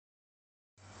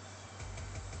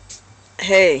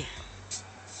Hey,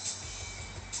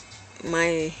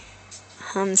 my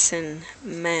handsome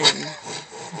man,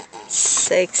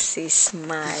 sexy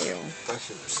smile,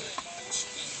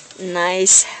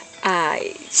 nice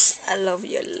eyes. I love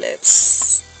your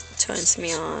lips. Turns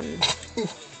me on.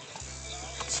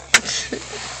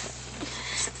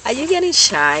 Are you getting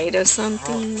shy or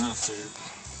something?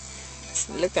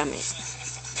 Look at me.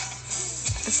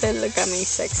 I said, look at me,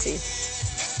 sexy.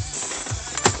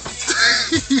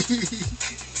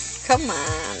 Come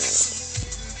on.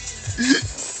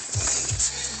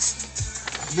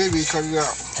 Baby, cut it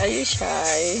out. Are you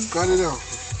shy? Cut it out.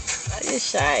 Are you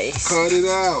shy? Cut it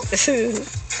out.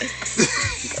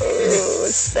 Oh,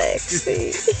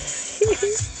 sexy.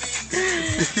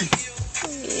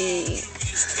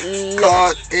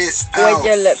 Cut it Wet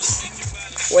your out. lips.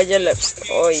 Wet your lips.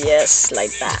 Oh, yes,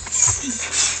 like that.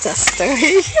 That's the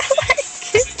way you like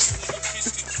it.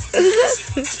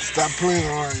 Stop playing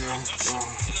around, yo.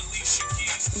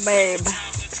 Babe,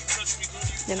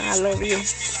 you know I love you. I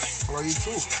love you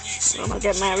too. I'm gonna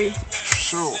get married.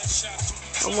 Sure.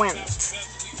 When?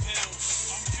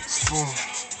 Soon.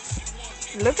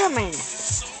 Look at me.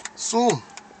 Soon.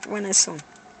 When is soon?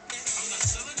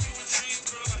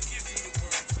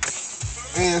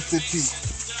 ASAP.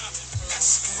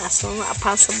 As soon as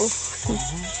possible.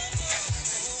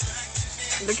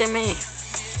 Look at me.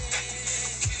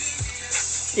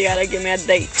 You gotta give me a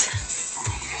date.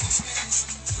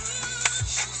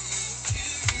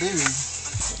 Baby.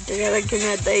 You gotta give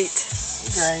me a date. You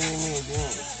gotta give me a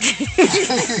date.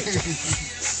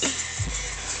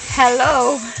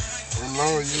 Hello.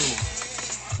 Hello, you.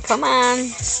 Come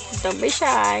on. Don't be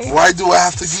shy. Why do I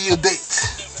have to give you a date?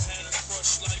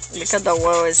 Because the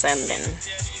world is ending.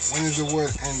 When is the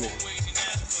world ending?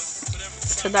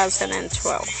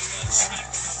 2012.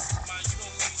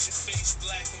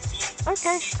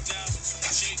 Okay.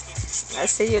 I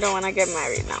see you don't want to get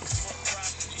married now.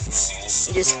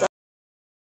 You start.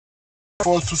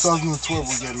 Before 2012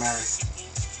 we get married.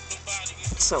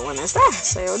 So when is that?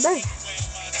 Say all day.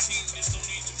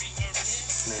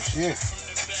 Next year.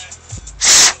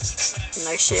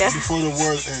 Next year. Before the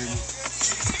world ends.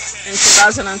 In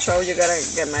 2012 you gotta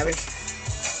get married.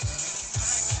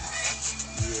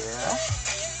 Yeah.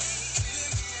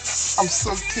 I'm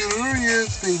so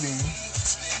curious, baby.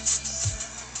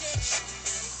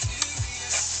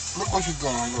 Look what you're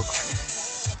doing, look.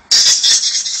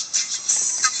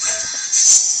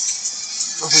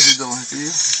 That's what you're doing, see?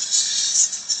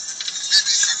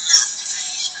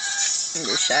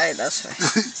 You're shy, that's right.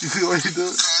 You see what you're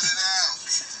doing?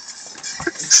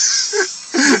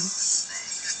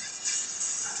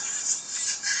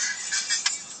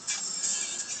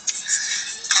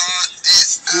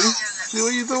 See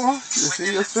what you doing? You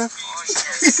see yourself?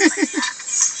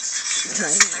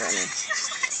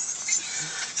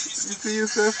 You see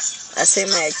yourself? I see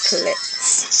my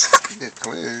clips. Yeah,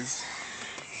 clear.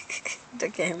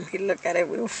 Look at him. He look at it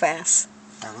real fast.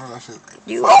 I know that shit.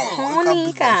 You Oh, a look how horny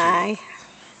big that guy. shit is.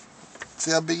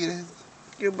 See how big it is?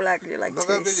 You black, you like Look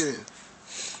how big it taste. is.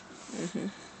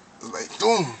 It's like,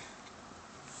 boom.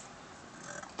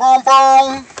 Boom,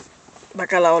 boom.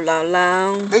 Bacalao lao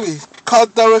lao. Baby,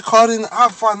 cut the recording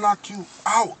if I knock you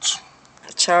out.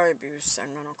 Child abuse.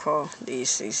 I'm gonna call the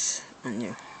ECs on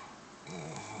you.